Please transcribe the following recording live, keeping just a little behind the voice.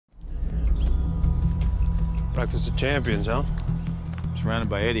Breakfast of champions, huh? Surrounded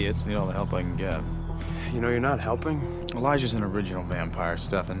by idiots, need all the help I can get. You know you're not helping? Elijah's an original vampire,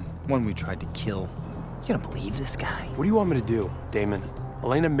 Stefan. One we tried to kill. You gonna believe this guy? What do you want me to do, Damon?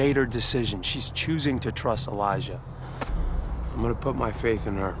 Elena made her decision. She's choosing to trust Elijah. I'm gonna put my faith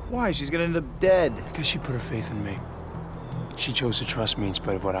in her. Why? She's gonna end up dead. Because she put her faith in me. She chose to trust me in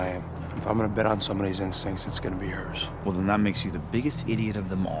spite of what I am. If I'm gonna bet on somebody's instincts, it's gonna be hers. Well, then that makes you the biggest idiot of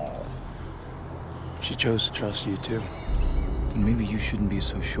them all. She chose to trust you, too. And maybe you shouldn't be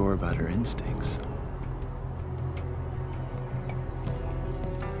so sure about her instincts.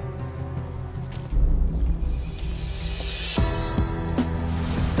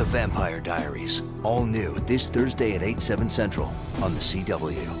 The Vampire Diaries, all new this Thursday at 8/7 Central on the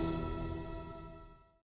CW.